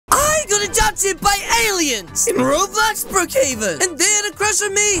got adopted by aliens in Roblox Brookhaven, and they had a crush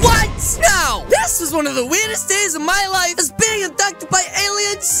on me. What? Now, this was one of the weirdest days of my life, as being abducted by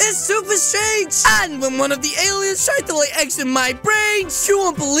aliens is super strange. And when one of the aliens tried to lay eggs in my brain, you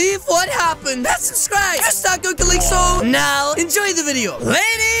won't believe what happened. Let's subscribe. Just start going Calixo. Now, enjoy the video.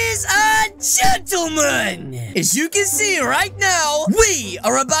 Ladies and gentlemen, as you can see right now, we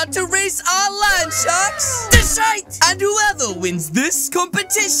are about to race our land sharks. That's right. And whoever wins this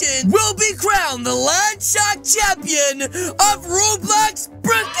competition will be crowned the land shark champion of Roblox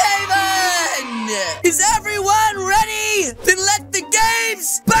Brookhaven. Is everyone ready? Then let the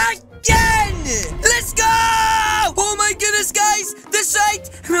games begin. Let's go. Oh my goodness, guys. That's right.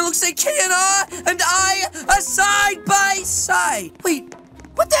 And it looks like KNR and I are side by side. Wait,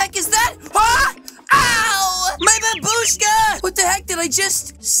 what the heck is that? Huh? Ow! My babushka! What the heck did I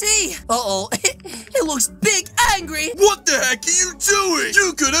just see? Uh-oh. It looks big, angry. What the heck are you doing?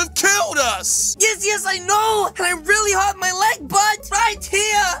 You could have killed us! Yes, I know! And I really hurt my leg, bud! Right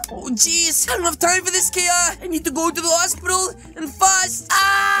here! Oh, jeez. I don't have time for this, KR. I need to go to the hospital and fast.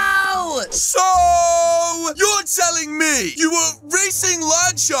 Ow! So, you're telling me you were racing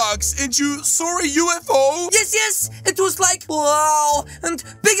land sharks and you saw a UFO? Yes. It was like, wow, and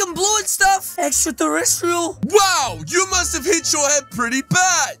big and blue and stuff. Extraterrestrial. Wow, you must have hit your head pretty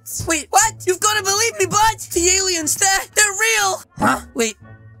bad. Wait, what? You've got to believe me, bud. The aliens, they're real. Huh? Wait,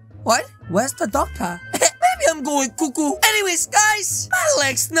 what? Where's the doctor? Maybe I'm going cuckoo. Anyways, guys, my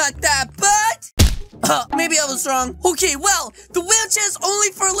leg's not that bad. Maybe I was wrong. Okay, well, the wheelchair's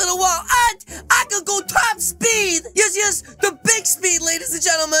only for a little while, and I can go top speed. Yes, the big speed, ladies and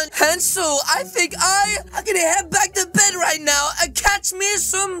gentlemen. And so, I think I'm gonna head back to bed right now and catch me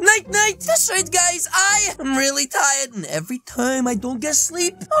some night-night. That's right, guys, I am really tired, and every time I don't get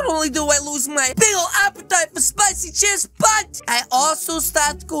sleep, not only do I lose my big ol' appetite for spicy chips, but I also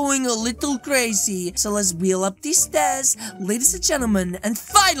start going a little crazy. So let's wheel up these stairs, ladies and gentlemen, and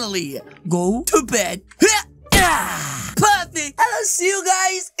finally go to bed. Perfect. And I'll see you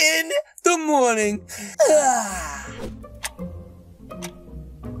guys in the morning.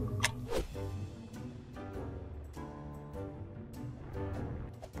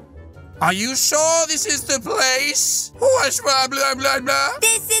 Are you sure this is the place? Whoosh, blah, blah, blah, blah.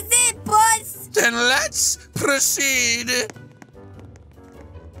 This is it, boss. Then let's proceed.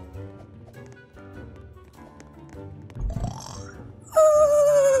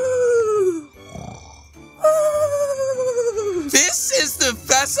 This is the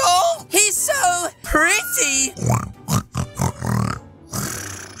vessel? He's so pretty.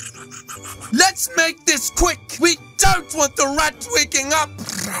 Let's make this quick. We don't want the rat waking up.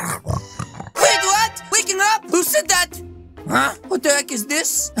 Wait, what? Waking up? Who said that? Huh? What the heck is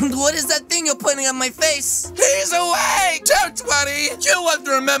this? And what is that thing you're pointing at my face? He's awake. Don't worry. You won't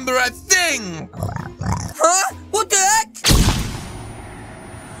remember a thing. Huh? What the heck?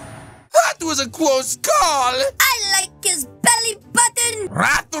 That was a close call. I like his belly button.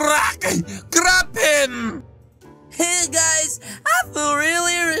 Rat rack, grab him. Hey guys, I feel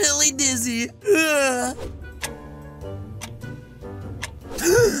really dizzy.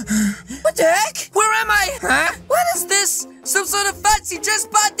 What the heck? Where am I? Huh? What is this? Some sort of fancy dress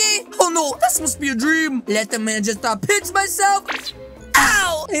party? Oh no, this must be a dream. Let me just stop pinch myself.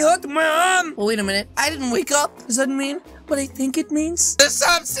 Ow! I hurt my arm. Oh, wait a minute. I didn't wake up. Does that mean what I think it means? The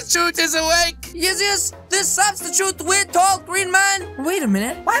substitute is awake. Yes. This substitute weird tall green man. Wait a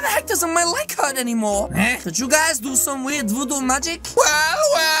minute. Why the heck doesn't my leg hurt anymore? Did you guys do some weird voodoo magic?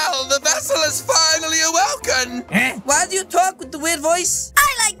 Well, the vessel is finally awoken. Why do you talk with the weird voice?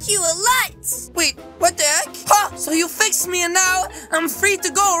 I like you a lot. Wait, what the heck? Huh, so you fixed me and now I'm free to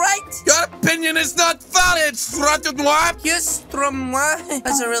go, right? Your opinion is not valid, Strutted-moi. Yes, Strumwa.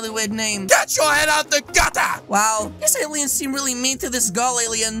 That's a really weird name. Get your head out the gutter. Wow, these aliens seem really mean to this girl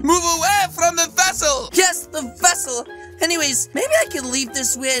alien. Move away from the vessel. Yes, the vessel. Anyways, maybe I could leave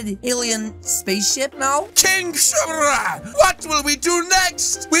this weird alien spaceship now? King Shura, what will we do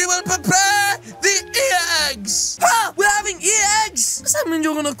next? We will prepare the ear eggs. Huh, we're having ear eggs. Does that mean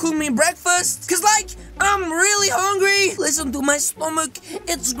you're gonna cook me breakfast? Cause like, I'm really hungry. Listen to my stomach,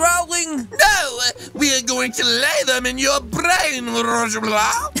 it's growling. No, we are going to lay them in your brain,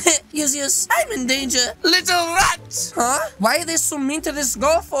 Rojabla. Yes, I'm in danger. Little rat. Huh? Why are they so mean to this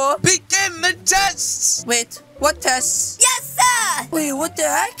girl for? Begin the tests. Wait, what tests? Yes, sir. Wait, what the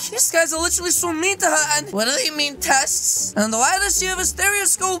heck? These guys are literally so mean to her. And what do they mean, tests? And why does she have a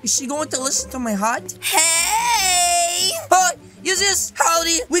stereoscope? Is she going to listen to my heart? Hey. Oh, yes,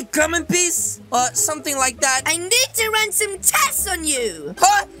 howdy, we come in peace, or something like that. I need to run some tests on you.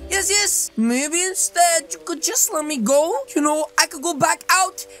 Huh? Yes. Maybe instead you could just let me go. You know, I could go back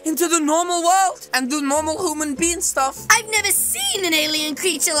out into the normal world and do normal human being stuff. I've never seen an alien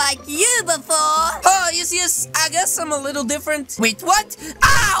creature like you before. Yes, I guess I'm a little different. Wait, what?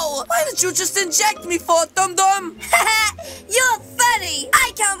 Ow! Why did you just inject me for, dum-dum? You're funny.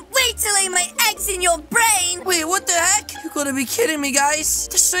 I can't wait to lay my eggs in your brain. Wait, what the heck? You gotta be kidding me, guys.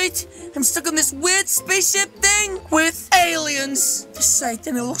 That's right. I'm stuck on this weird spaceship thing with aliens. That's right,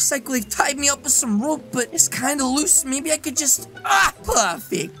 and it looks like they've tied me up with some rope, but it's kind of loose. Maybe I could just...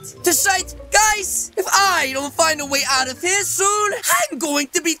 perfect. That's right, guys. If I don't find a way out of here soon, I'm going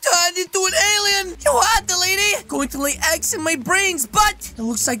to be turned into an alien. You heard the lady. Going to lay eggs in my brains, but it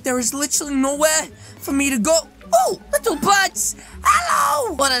looks like there is literally nowhere for me to go. Oh, little butts!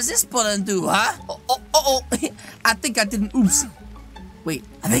 Hello! What does this button do, huh? Oh. I think I didn't. Oops. Wait,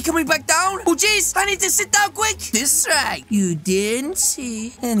 are they coming back down? Oh, jeez, I need to sit down quick. This right. You didn't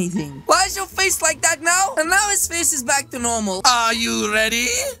see anything. Why is your face like that now? And now his face is back to normal. Are you ready?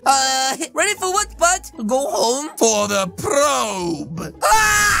 Ready for what, bud? Go home? For the probe.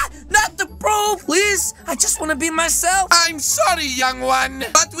 Ah! Not the probe! Please, I just want to be myself. I'm sorry, young one,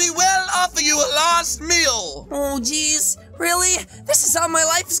 but we will offer you a last meal. Oh, jeez. Really? This is how my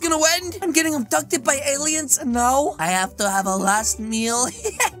life is gonna end? I'm getting abducted by aliens, and now I have to have a last meal.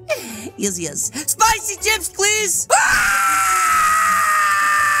 Yes. Spicy chips, please! Ah!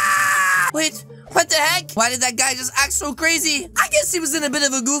 Wait, what the heck? Why did that guy just act so crazy? I guess he was in a bit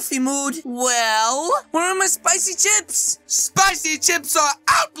of a goofy mood. Well, where are my spicy chips? Spicy chips are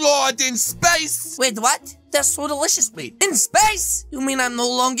outlawed in space. Wait, what? They're so delicious, wait. In space? You mean I'm no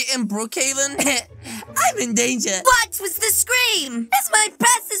longer in Brookhaven? I'm in danger. What was the scream? Is my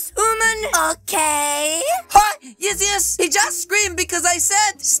precious human okay? Huh? Yes. He just screamed because I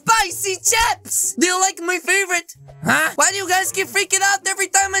said spicy chips. Do you like my favorite? Huh? Why do you guys keep freaking out every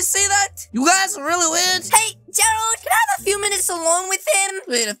time I say that? You guys are really weird. Hey, Gerald, can I have a few minutes alone with him?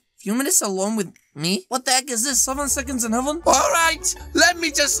 Wait, a few minutes alone with me? What the heck is this? 7 seconds in heaven? All right, let me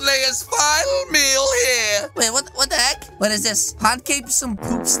just lay his final meal here. Wait, what the heck? What is this? Hot cakes and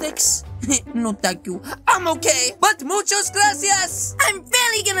poop sticks? No, thank you. I'm okay, but muchos gracias. I'm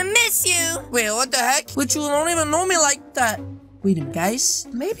really gonna miss you. Wait, what the heck? But you don't even know me like that. Wait a minute, guys.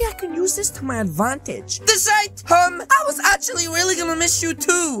 Maybe I can use this to my advantage. This right, I was actually really gonna miss you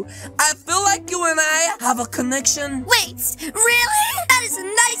too. I feel like you and I have a connection. Wait, really? That is the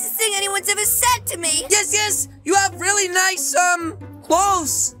nicest thing anyone's ever said to me. Yes. You have really nice,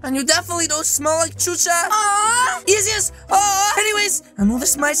 clothes. And you definitely don't smell like chucha. Aww. Yes. Anyways, I know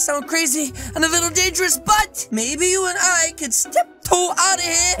this might sound crazy and a little dangerous, but maybe you and I could tiptoe out of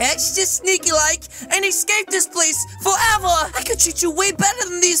here, extra sneaky like, and escape this place forever. I could treat you way better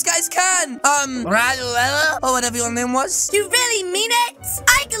than these guys can. Raduella, or whatever your name was. You really mean it?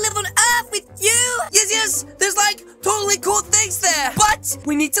 I can live on Earth with you? Yes. There's like totally cool things there. But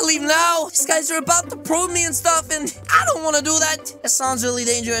we need to leave now. These guys are about to probe me and stuff, and I don't want to do that. That sounds really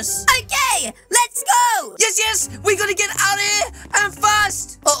dangerous. Okay, let's go. Yes. We gotta get out of here and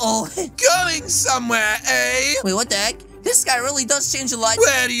fast. Uh-oh. Going somewhere, eh? Wait, what the heck? This guy really does change a lot.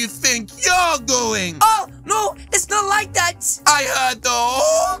 Where do you think you're going? Oh, no, it's not like that. I heard the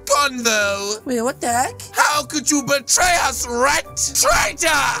whole convo. Wait, what the heck? How could you betray us, rat?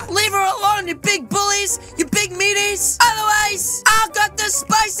 Traitor! Leave her alone, you big bullies, you big meaties. Otherwise, I'll got the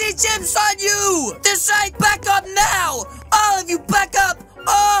spicy chips on you. This right, back up now. All of you back up.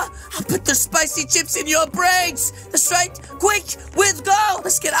 I'll put the spicy chips in your brains. That's right. Quick, with go.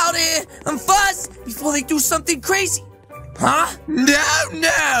 Let's get out of here and fast before they do something crazy. Huh?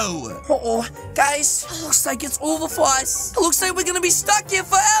 No! Uh-oh. Guys, it looks like it's over for us. It looks like we're gonna be stuck here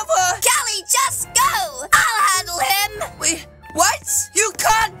forever. Callie, just go. I'll handle him. Wait, what? You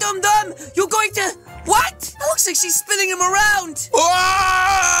can't, dum-dum. You're going to... What? It looks like she's spinning him around.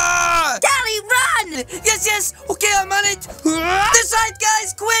 Ah! Callie, run. Yes. Okay, I'm on it. This side,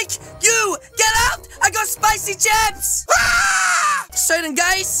 guys, quick. You, get out. I got spicy chips. Right, and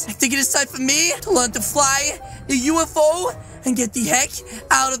guys, I think it is time for me to learn to fly a UFO and get the heck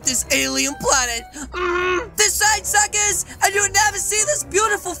out of this alien planet. This side, suckers, and you'll never see this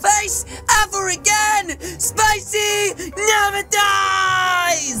beautiful face ever again. Spicy never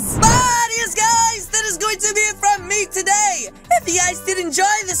dies. But yes, guys, that is going to be it from me today. If you guys did enjoy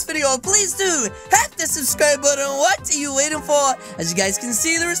this video, please do hit the subscribe button. What are you waiting for? As you guys can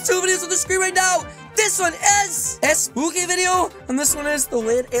see, there is 2 videos on the screen right now. This one is a spooky video, and this one is the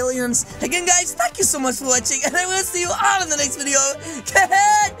weird aliens. Again, guys, thank you so much for watching, and I will see you all in the next video.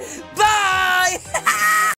 Bye!